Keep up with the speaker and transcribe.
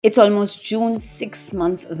It's almost June, 6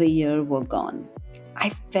 months of the year were gone. I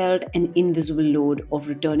felt an invisible load of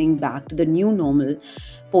returning back to the new normal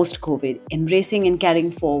post COVID, embracing and carrying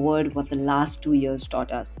forward what the last 2 years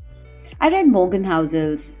taught us. I read Morgan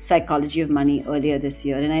Housel's Psychology of Money earlier this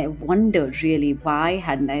year, and I wondered really why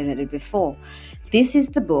hadn't I read it before. This is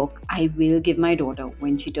the book I will give my daughter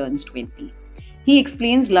when she turns 20. He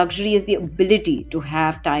explains luxury as the ability to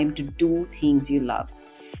have time to do things you love.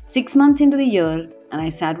 6 months into the year, and I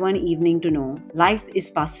sat one evening to know life is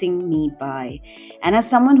passing me by. And as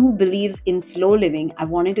someone who believes in slow living, I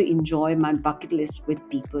wanted to enjoy my bucket list with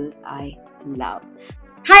people I love.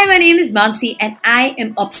 Hi, my name is Mansi, and I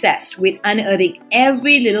am obsessed with unearthing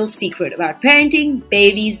every little secret about parenting,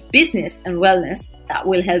 babies, business, and wellness that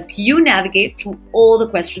will help you navigate through all the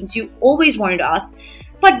questions you always wanted to ask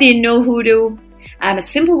but didn't know who to. I'm a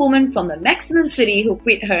simple woman from the maximum city who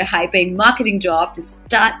quit her high-paying marketing job to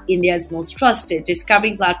start India's most trusted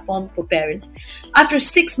discovery platform for parents after a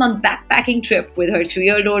 6-month backpacking trip with her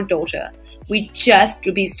 2-year-old daughter with just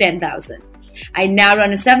rupees 10,000. I now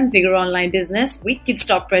run a 7-figure online business with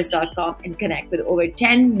kidstoppress.com and connect with over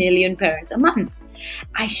 10 million parents a month.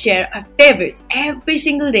 I share our favorites every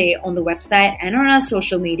single day on the website and on our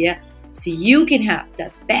social media so you can have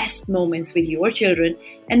the best moments with your children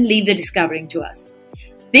and leave the discovering to us.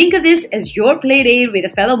 Think of this as your play date with a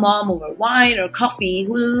fellow mom over wine or coffee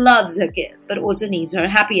who loves her kids but also needs her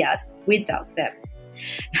happy ass without them.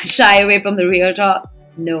 Shy away from the real talk?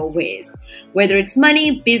 No ways. Whether it's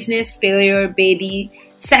money, business, failure, baby,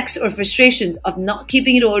 sex, or frustrations of not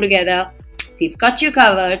keeping it all together, we've got you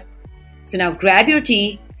covered. So now grab your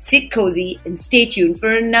tea, sit cozy, and stay tuned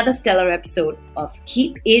for another stellar episode of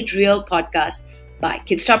Keep It Real podcast by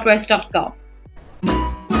kidstoppress.com.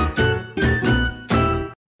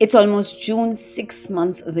 It's almost June, 6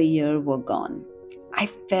 months of the year were gone. I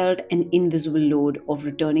felt an invisible load of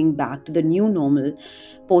returning back to the new normal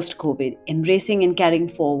post COVID, embracing and carrying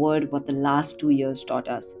forward what the last 2 years taught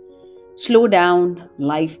us. Slow down,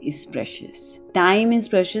 life is precious. Time is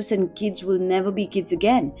precious, and kids will never be kids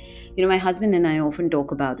again. My husband and I often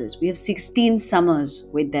talk about this. We have 16 summers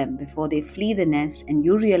with them before they flee the nest, and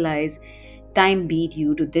you realize time beat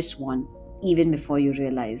you to this one even before you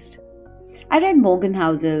realized. I read Morgan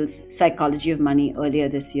Housel's Psychology of Money earlier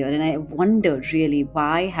this year, and I wondered really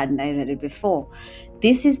why hadn't I read it before.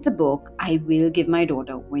 This is the book I will give my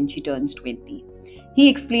daughter when she turns 20. He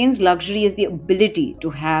explains luxury as the ability to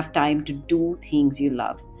have time to do things you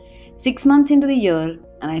love. 6 months into the year,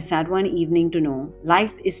 and I sat one evening to know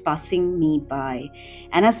life is passing me by.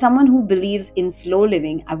 And as someone who believes in slow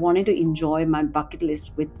living, I wanted to enjoy my bucket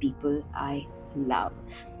list with people I love.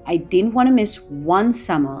 I didn't want to miss one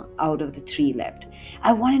summer out of the 3 left.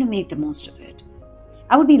 I wanted to make the most of it.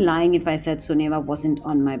 I would be lying if I said Soneva wasn't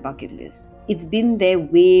on my bucket list. It's been there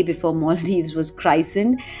way before Maldives was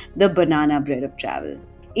christened the banana bread of travel.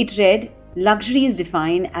 It read, luxury is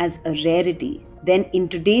defined as a rarity. Then in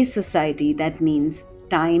today's society, that means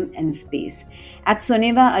time and space. At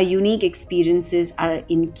Soneva, our unique experiences are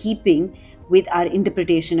in keeping with our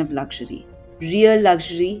interpretation of luxury. Real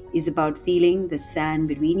luxury is about feeling the sand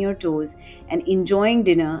between your toes and enjoying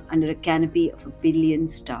dinner under a canopy of a billion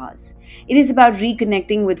stars. It is about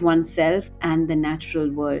reconnecting with oneself and the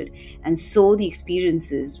natural world, and so the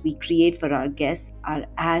experiences we create for our guests are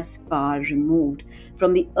as far removed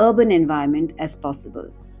from the urban environment as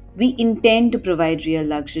possible. We intend to provide real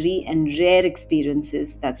luxury and rare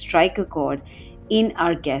experiences that strike a chord in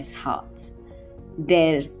our guests' hearts.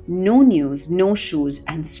 Their no news, no shoes,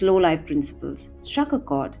 and slow life principles struck a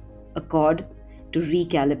chord to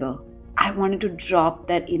recalibrate. I wanted to drop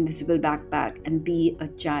that invisible backpack and be a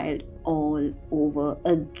child all over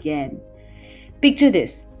again. Picture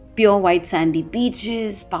this: pure white sandy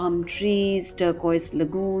beaches, palm trees, turquoise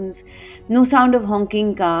lagoons, no sound of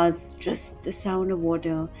honking cars, just the sound of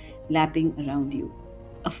water lapping around you.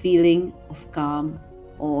 A feeling of calm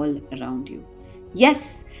all around you.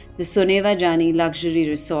 Yes, the Soneva Jani luxury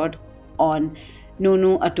resort on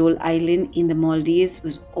Nonu Atoll Island in the Maldives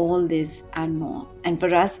was all this and more. And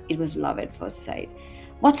for us, it was love at first sight.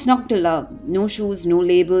 What's not to love? No shoes, no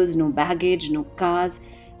labels, no baggage, no cars,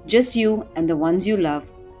 just you and the ones you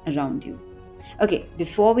love around you. Okay,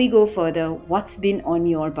 before we go further, what's been on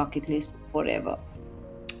your bucket list forever?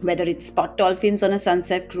 Whether it's spot dolphins on a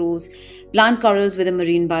sunset cruise, plant corals with a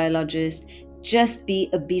marine biologist, just be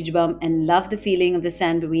a beach bum and love the feeling of the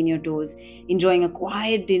sand between your toes, enjoying a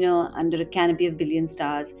quiet dinner under a canopy of billion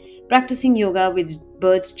stars, practicing yoga with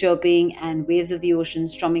birds chirping and waves of the ocean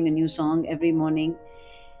strumming a new song every morning.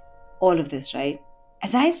 All of this, right?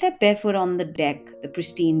 As I stepped barefoot on the deck, the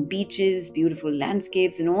pristine beaches, beautiful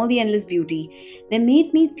landscapes, and all the endless beauty, they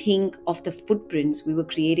made me think of the footprints we were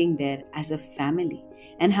creating there as a family,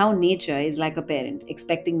 and how nature is like a parent,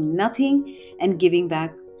 expecting nothing and giving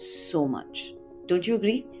back so much. Don't you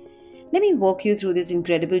agree? Let me walk you through this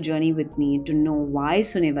incredible journey with me to know why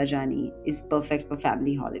Suneva Jani is perfect for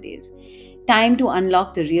family holidays. Time to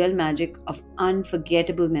unlock the real magic of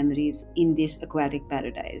unforgettable memories in this aquatic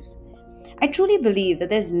paradise. I truly believe that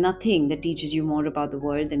there's nothing that teaches you more about the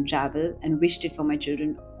world than travel, and wished it for my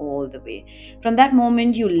children all the way. From that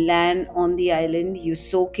moment you land on the island, you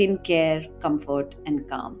soak in care, comfort, and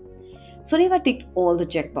calm. Soneva ticked all the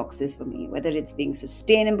check boxes for me, whether it's being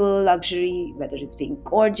sustainable, luxury, whether it's being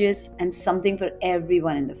gorgeous, and something for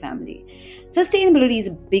everyone in the family. Sustainability is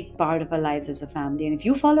a big part of our lives as a family, and if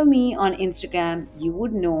you follow me on Instagram, you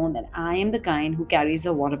would know that I am the kind who carries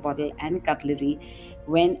a water bottle and cutlery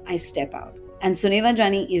when I step out. And Soneva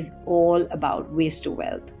Jani is all about waste to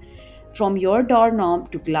wealth. From your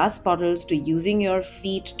doorknob to glass bottles to using your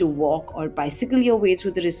feet to walk or bicycle your way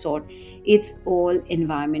through the resort, it's all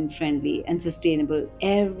environment friendly and sustainable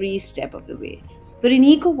every step of the way. For an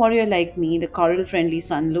eco warrior like me, the coral friendly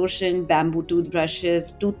sun lotion, bamboo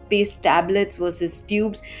toothbrushes, toothpaste tablets versus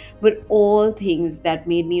tubes were all things that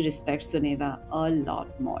made me respect Soneva a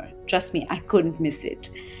lot more. Trust me, I couldn't miss it.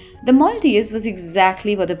 The Maldives was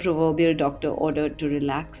exactly what the proverbial doctor ordered to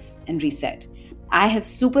relax and reset. I have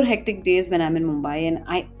super hectic days when I'm in Mumbai, and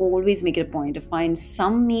I always make it a point to find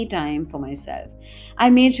some me time for myself.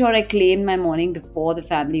 I made sure I claimed my morning before the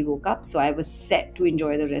family woke up, so I was set to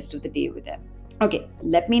enjoy the rest of the day with them. Okay,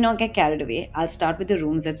 let me not get carried away. I'll start with the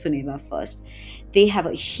rooms at Suneva first. They have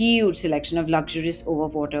a huge selection of luxurious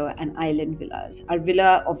overwater and island villas. Our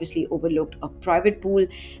villa obviously overlooked a private pool,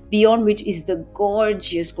 beyond which is the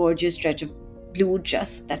gorgeous stretch of blue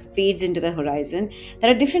just that fades into the horizon. There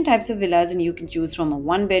are different types of villas, and you can choose from a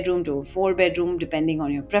one bedroom to a four bedroom depending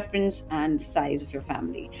on your preference and the size of your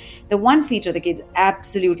family. The one feature the kids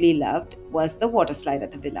absolutely loved was the water slide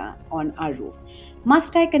at the villa on our roof.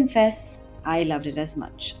 Must I confess, I loved it as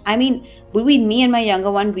much. I mean, between me and my younger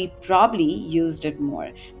one, we probably used it more.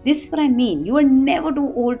 This is what I mean. You are never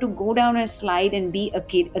too old to go down a slide and be a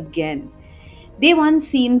kid again. Day one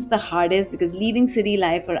seems the hardest because leaving city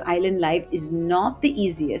life or island life is not the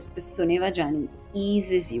easiest, but Soneva Jani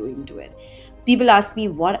eases you into it. People ask me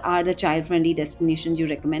what are the child friendly destinations you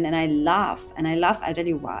recommend, and I laugh. And I laugh, I'll tell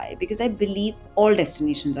you why. Because I believe all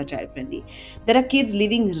destinations are child friendly. There are kids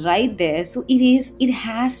living right there, so it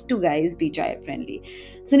has to, guys, be child friendly.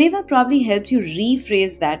 Soneva probably helps you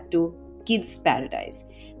rephrase that to kids' paradise.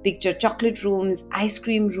 Picture chocolate rooms, ice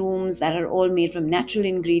cream rooms that are all made from natural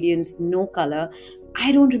ingredients, no color.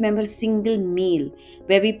 I don't remember a single meal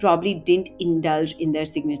where we probably didn't indulge in their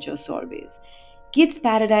signature sorbets. Kids'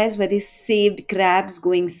 Paradise, where they saved crabs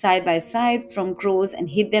going side by side from crows and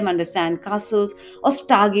hid them under sand castles, or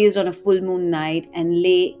stargazed on a full moon night and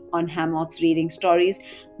lay on hammocks reading stories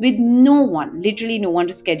with no one, literally no one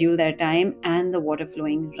to schedule their time, and the water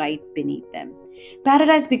flowing right beneath them.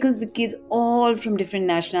 Paradise because the kids, all from different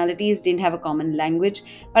nationalities, didn't have a common language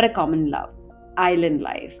but a common love, island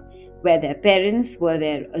life, where their parents were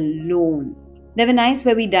there alone. There were nights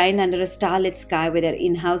where we dined under a starlit sky with our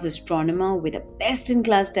in house astronomer with a best in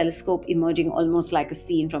class telescope emerging almost like a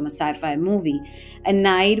scene from a sci fi movie. A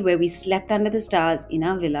night where we slept under the stars in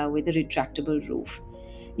our villa with a retractable roof.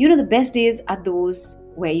 You know, the best days are those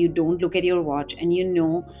where you don't look at your watch and you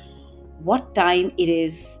know what time it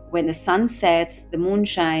is when the sun sets, the moon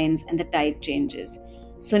shines, and the tide changes.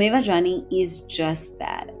 Soneva Jani is just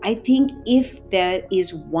that. I think if there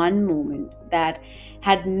is one moment that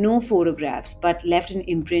had no photographs but left an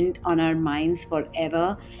imprint on our minds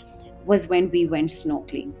forever, was when we went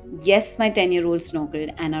snorkeling. Yes, my 10-year-old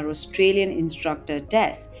snorkeled, and our Australian instructor,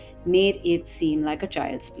 Tess, made it seem like a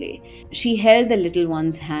child's play. She held the little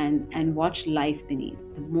one's hand and watched life beneath.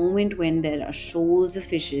 The moment when there are shoals of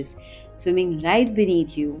fishes swimming right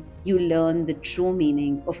beneath you, you learn the true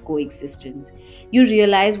meaning of coexistence. You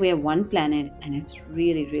realize we are one planet, and it's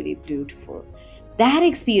really, really beautiful. That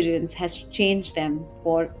experience has changed them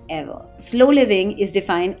forever. Slow living is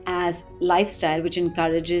defined as lifestyle which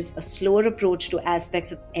encourages a slower approach to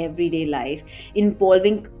aspects of everyday life,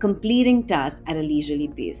 involving completing tasks at a leisurely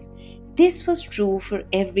pace. This was true for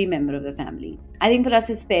every member of the family. I think for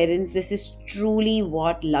us as parents, this is truly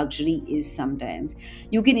what luxury is sometimes.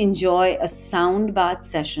 You can enjoy a sound bath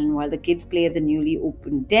session while the kids play at the newly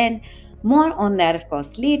opened den, More on that, of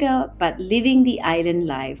course, later, but living the island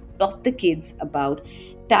life taught the kids about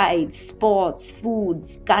tides, sports,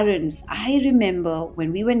 foods, currents. I remember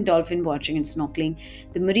when we went dolphin watching and snorkeling,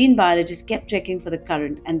 the marine biologist kept checking for the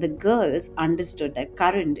current, and the girls understood that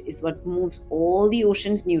current is what moves all the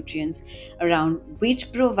ocean's nutrients around,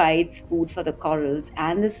 which provides food for the corals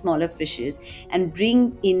and the smaller fishes and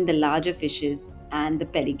bring in the larger fishes and the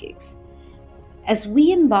pelagics. As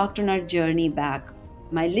we embarked on our journey back,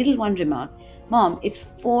 my little one remarked, Mom, it's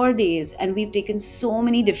 4 days and we've taken so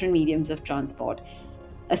many different mediums of transport: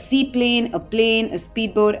 a seaplane, a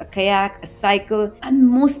speedboat, a kayak, a cycle, and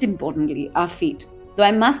most importantly, our feet. Though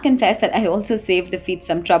I must confess that I also saved the feet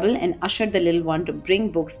some trouble and ushered the little one to bring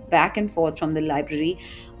books back and forth from the library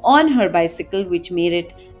on her bicycle, which made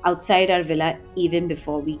it outside our villa even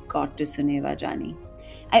before we got to Suneva Jani.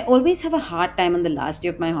 I always have a hard time on the last day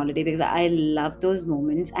of my holiday because I love those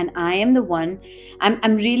moments, and I am the one,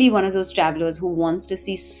 I'm really one of those travelers who wants to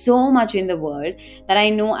see so much in the world that I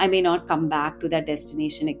know I may not come back to that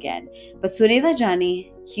destination again. But Suneva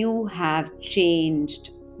Jani, you have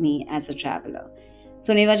changed me as a traveler.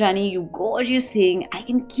 Soneva Jani, you gorgeous thing. I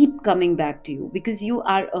can keep coming back to you because you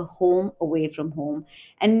are a home away from home,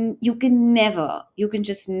 and you can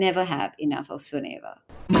just never have enough of Soneva.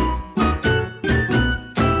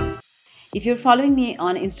 If you're following me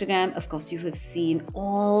on Instagram, of course, you have seen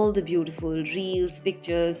all the beautiful reels,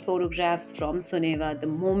 pictures, photographs from Soneva, the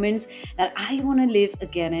moments that I want to live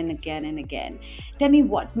again and again and again. Tell me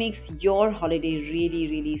what makes your holiday really,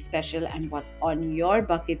 really special and what's on your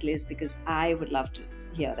bucket list, because I would love to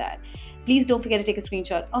hear that. Please don't forget to take a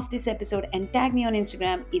screenshot of this episode and tag me on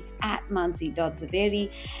Instagram. It's at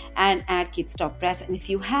mansi.zaveri and at Kids Talk Press. And if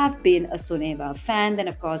you have been a Soneva fan, then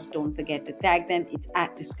of course don't forget to tag them. It's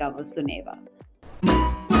at Discover Soneva.